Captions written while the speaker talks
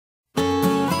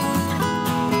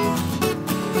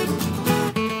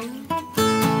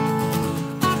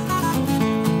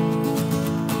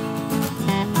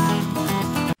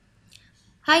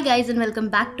Hi guys and welcome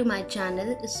back to my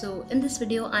channel. So in this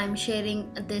video I'm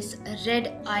sharing this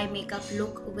red eye makeup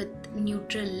look with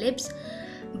neutral lips.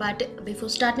 But before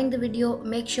starting the video,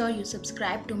 make sure you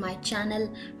subscribe to my channel,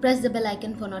 press the bell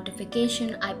icon for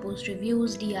notification. I post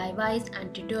reviews, DIYs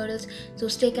and tutorials, so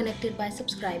stay connected by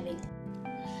subscribing.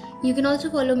 You can also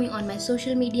follow me on my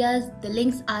social medias. The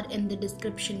links are in the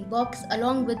description box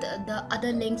along with the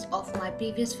other links of my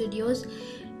previous videos.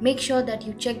 Make sure that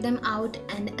you check them out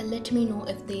and let me know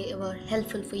if they were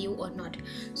helpful for you or not.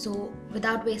 So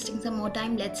without wasting some more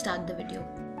time, let's start the video.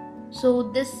 So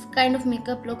this kind of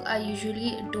makeup look I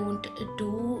usually don't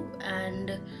do,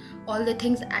 and all the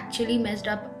things actually messed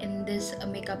up in this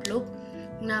makeup look.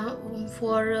 Now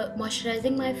for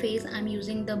moisturizing my face, I'm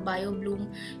using the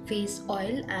Biobloom Face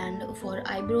oil, and for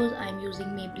eyebrows I'm using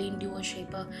Maybelline Duo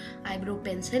Shaper eyebrow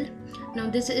pencil.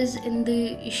 Now this is in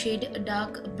the shade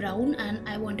dark brown and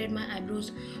I wanted my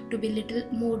eyebrows to be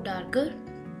little more darker.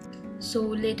 So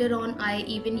later on I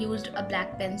even used a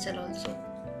black pencil also.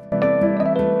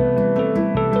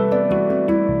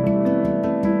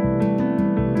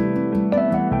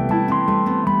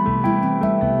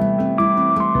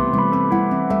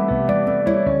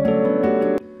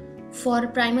 For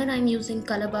primer, I'm using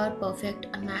Colorbar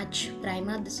Perfect Match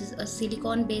Primer. This is a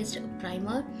silicone based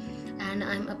primer and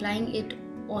I'm applying it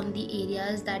on the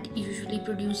areas that usually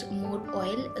produce more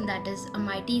oil, and that is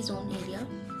my T-zone area.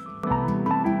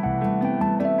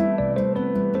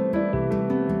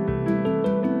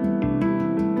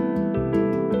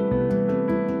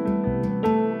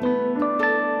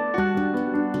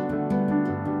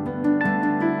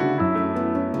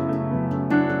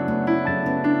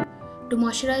 To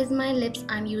moisturize my lips,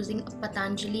 I'm using a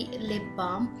Patanjali lip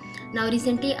balm. Now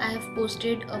recently I have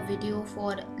posted a video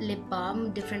for lip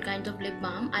balm, different kinds of lip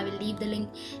balm. I will leave the link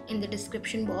in the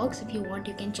description box. If you want,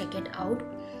 you can check it out.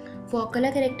 For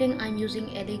color correcting, I'm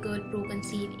using LA Girl Pro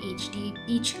Conceal HD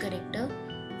Peach Corrector.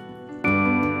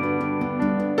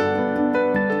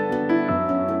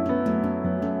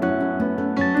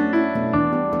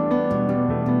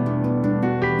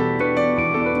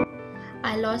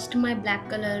 I lost my black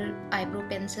color eyebrow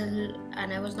pencil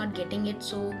and I was not getting it,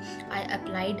 so I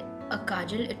applied a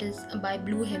kajal. It is by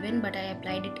Blue Heaven, but I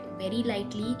applied it very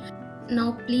lightly.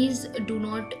 Now please do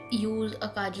not use a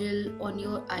kajal on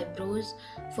your eyebrows,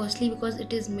 firstly because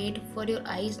it is made for your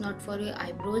eyes, not for your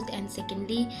eyebrows, and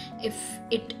secondly, if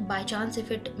it by chance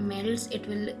if it melts, it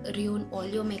will ruin all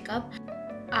your makeup.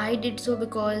 I did so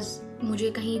because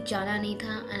मुझे कहीं जाना नहीं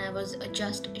था and I was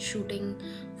just shooting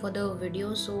for the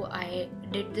video, so I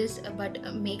did this.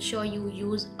 But make sure you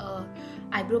use a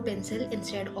eyebrow pencil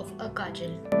instead of a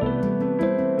kajal.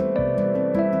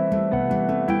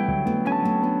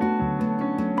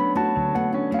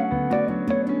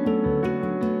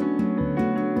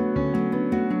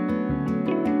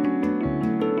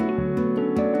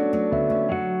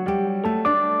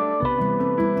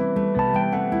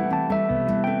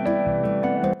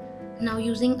 Now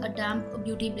using a damp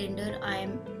beauty blender, I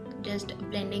am just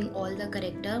blending all the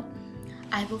corrector.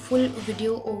 I have a full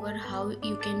video over how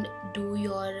you can do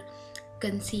your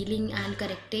concealing and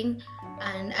correcting,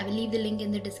 and I will leave the link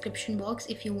in the description box.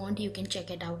 If you want, you can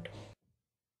check it out.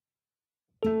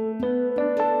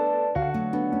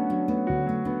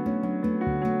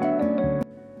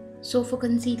 So for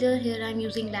concealer, here I am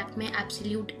using Lakme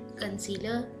Absolute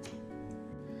Concealer.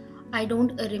 I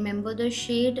don't remember the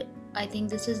shade. I think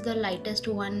this is the lightest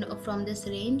one from this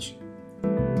range.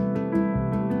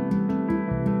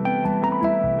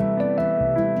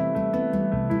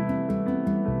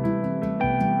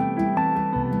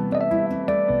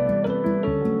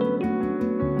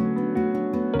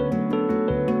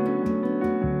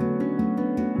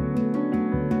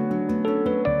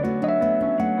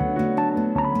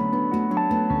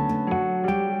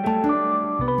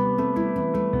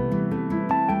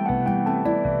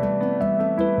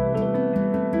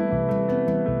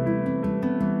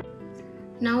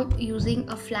 Now using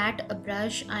a flat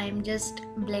brush, I am just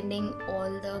blending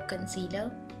all the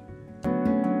concealer.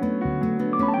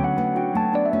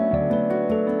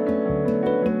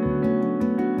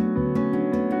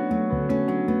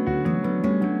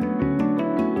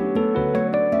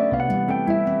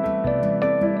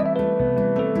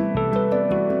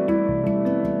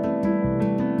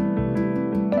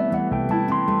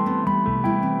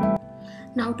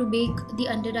 Now to bake the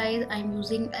under eyes, I am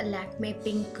using a Lakme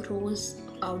Pink Rose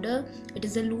powder. It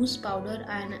is a loose powder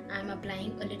and I am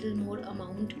applying a little more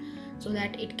amount so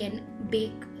that it can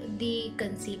bake the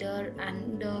concealer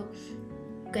and the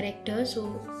corrector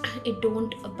so it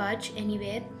don't budge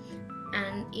anywhere,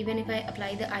 and even if I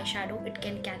apply the eyeshadow, it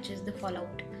can catches the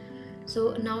fallout.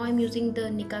 So now I'm using the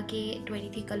Nicka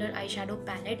K23 color eyeshadow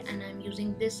palette, and I'm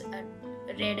using this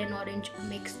red and orange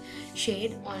mix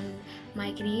shade on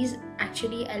my crease.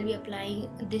 Actually, I'll be applying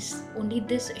only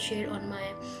this shade on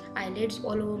my eyelids,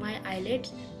 all over my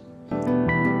eyelids.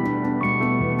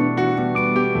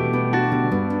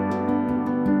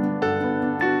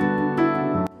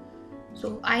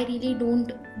 So I really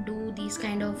don't do these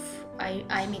kind of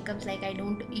eye makeups. Like, I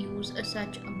don't use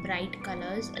such bright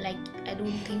colors. Like, I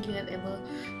don't think you have ever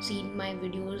seen my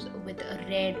videos with a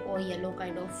red or yellow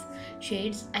kind of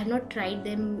shades. I have not tried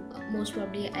them. Most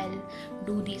probably I'll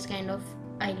do these kind of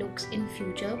eye looks in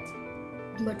future,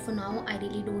 but for now I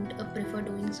really don't prefer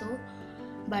doing so.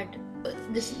 But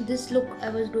this look I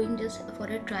was doing just for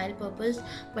a trial purpose,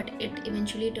 but it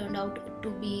eventually turned out to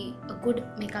be a good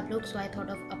makeup look, so I thought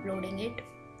of uploading it.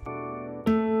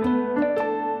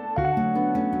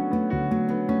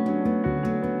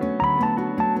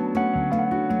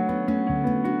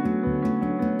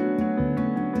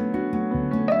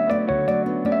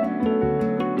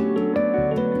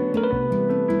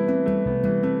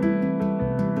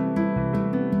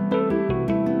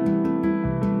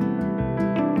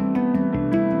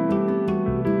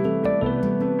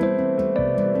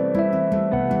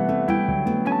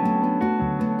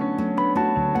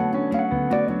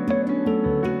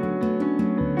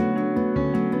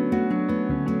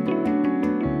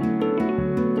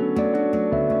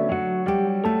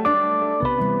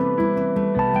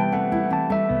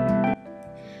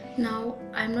 Now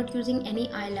I'm not using any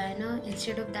eyeliner.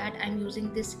 Instead of that, I'm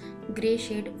using this gray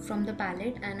shade from the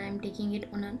palette, and I'm taking it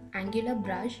on an angular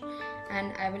brush,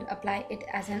 and I will apply it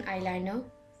as an eyeliner.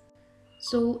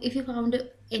 So if you found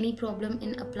any problem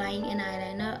in applying an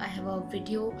eyeliner, I have a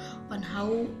video on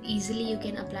how easily you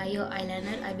can apply your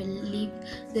eyeliner. I will leave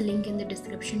the link in the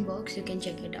description box. You can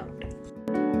check it out.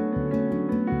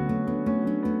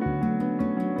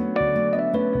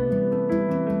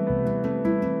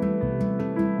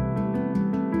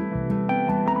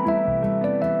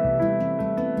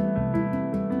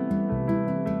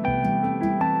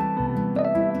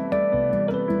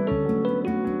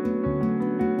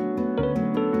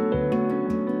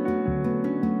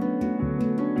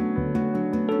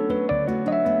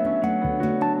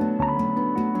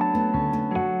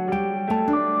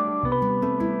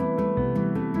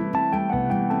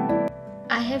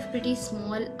 I have pretty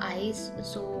small eyes,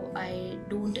 so I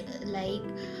don't like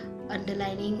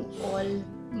underlining all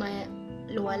my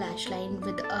lower lash line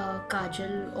with a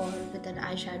kajal or with an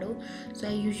eyeshadow. So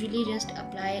I usually just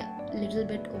apply a little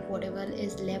bit of whatever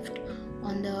is left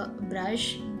on the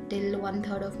brush till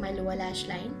 1/3 of my lower lash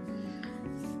line.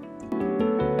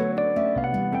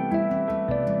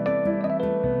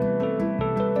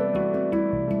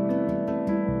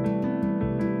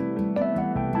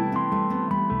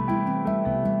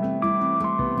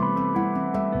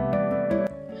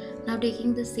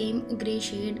 Taking the same gray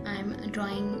shade, I'm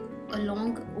drawing a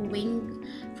long wing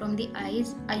from the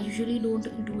eyes. I usually don't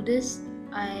do this.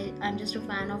 I'm just a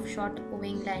fan of short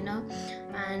wing liner,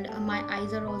 and my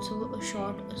eyes are also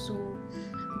short, so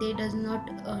they does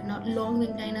not long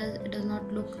wing liner does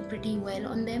not look pretty well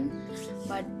on them.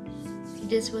 But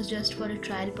this was just for a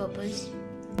trial purpose.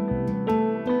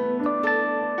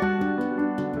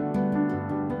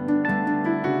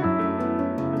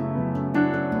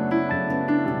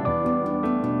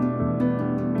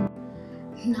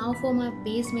 Now for my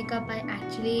base makeup, I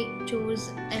actually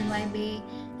chose NY Bay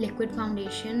liquid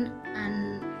foundation,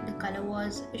 and the color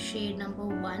was shade number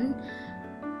 1,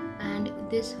 and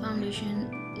this foundation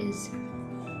is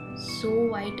so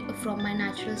white from my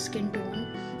natural skin tone.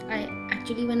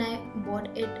 When I bought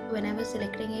it, when I was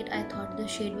selecting it, I thought the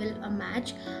shade will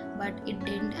match, but it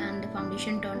didn't, and the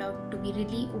foundation turned out to be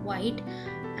really white,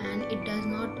 and it does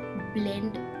not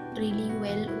blend really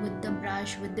well with the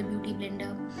brush, with the beauty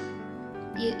blender.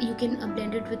 You can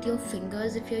blend it with your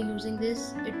fingers. If you're using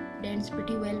this, it blends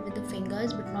pretty well with the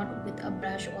fingers, but not with a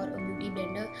brush or a beauty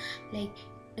blender. Like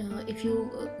if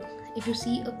you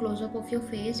see a close-up of your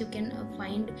face, you can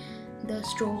find the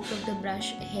strokes of the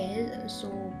brush hair,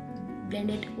 so blend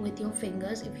it with your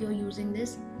fingers if you're using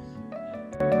this.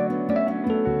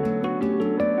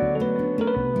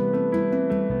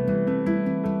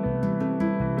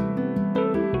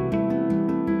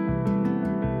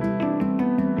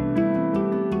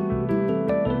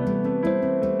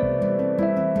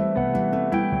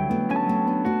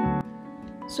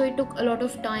 So it took a lot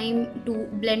of time to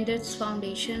blend this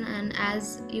foundation, and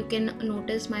as you can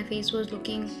notice, my face was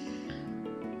looking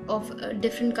of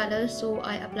different colors, so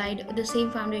I applied the same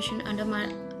foundation under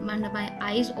my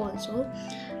eyes also.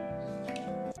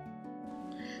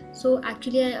 So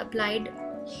actually I applied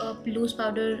loose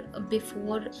powder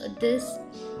before this,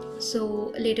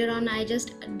 so later on I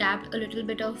just dabbed a little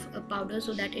bit of powder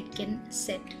so that it can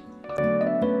set.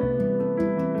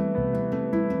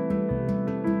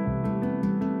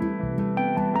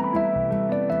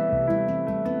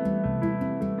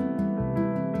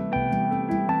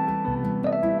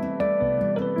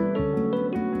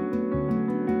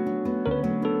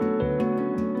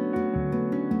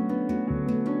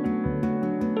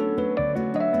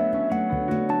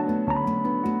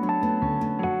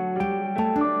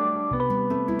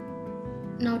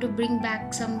 Now to bring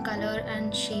back some color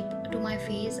and shape to my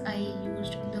face, I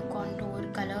used the contour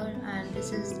color, and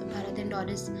this is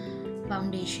 $10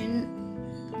 foundation.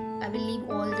 I will leave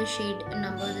all the shade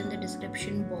numbers in the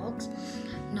description box.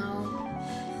 Now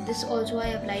this also I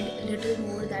applied a little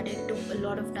more, that it took a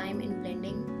lot of time in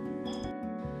blending.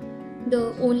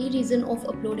 The only reason of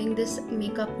uploading this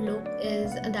makeup look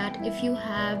is that if you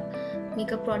have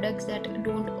makeup products that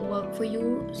don't work for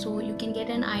you, so you can get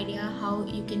an idea how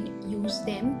you can use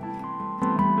them.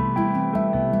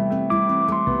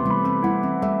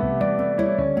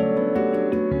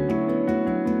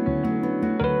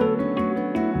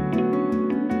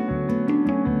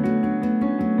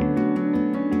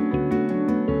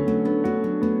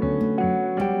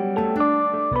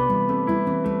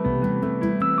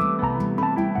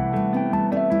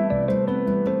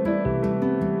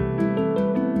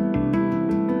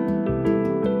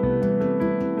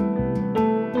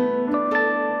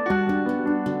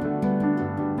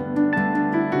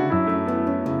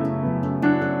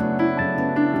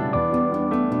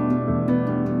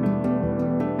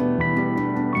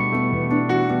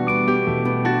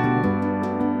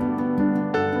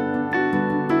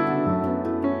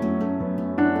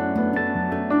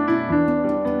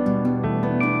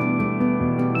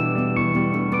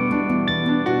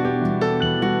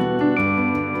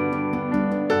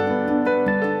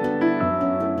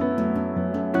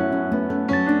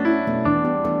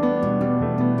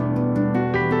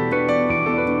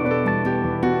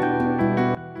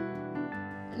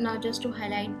 Now just to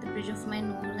highlight the bridge of my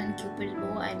nose and cupid's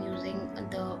bow, I am using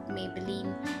the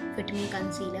Maybelline Fit Me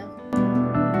Concealer.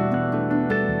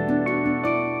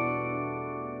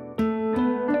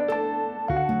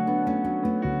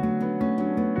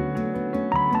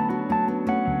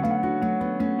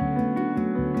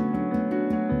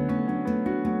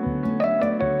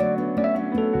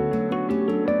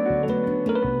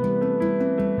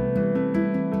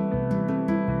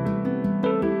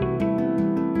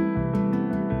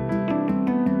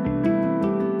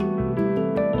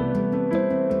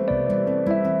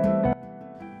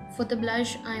 For the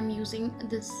blush, I am using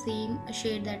the same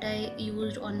shade that I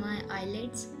used on my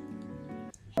eyelids.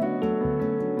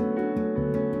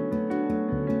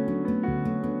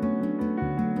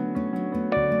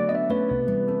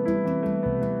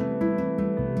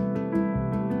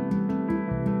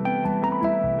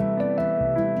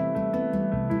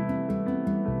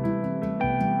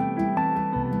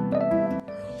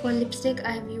 For lipstick,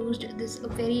 I have used this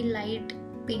very light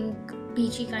pink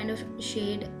peachy kind of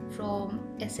shade from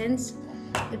Essence.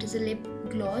 It is a lip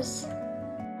gloss.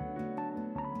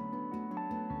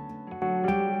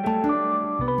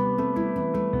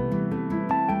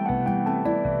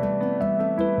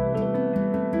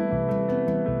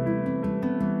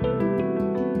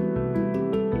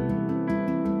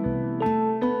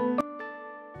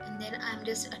 I'm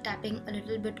just tapping a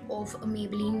little bit of a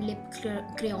Maybelline lip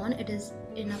crayon. It is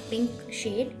in a pink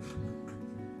shade.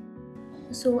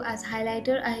 So as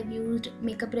highlighter, I have used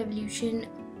Makeup Revolution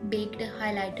baked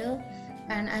highlighter,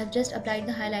 and I have just applied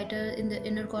the highlighter in the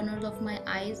inner corners of my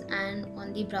eyes and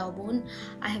on the brow bone.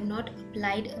 I have not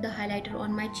applied the highlighter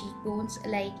on my cheekbones.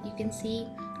 Like you can see,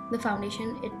 the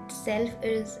foundation itself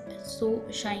is so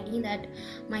shiny that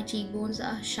my cheekbones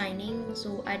are shining,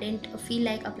 so I didn't feel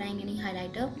like applying any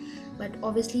highlighter. But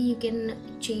obviously you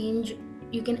can change,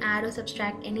 you can add or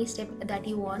subtract any step that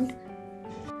you want.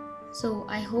 So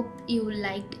I hope you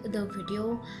liked the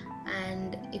video,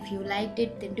 and if you liked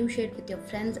it, then do share it with your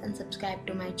friends and subscribe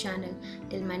to my channel.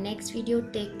 Till my next video,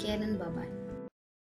 take care and bye bye.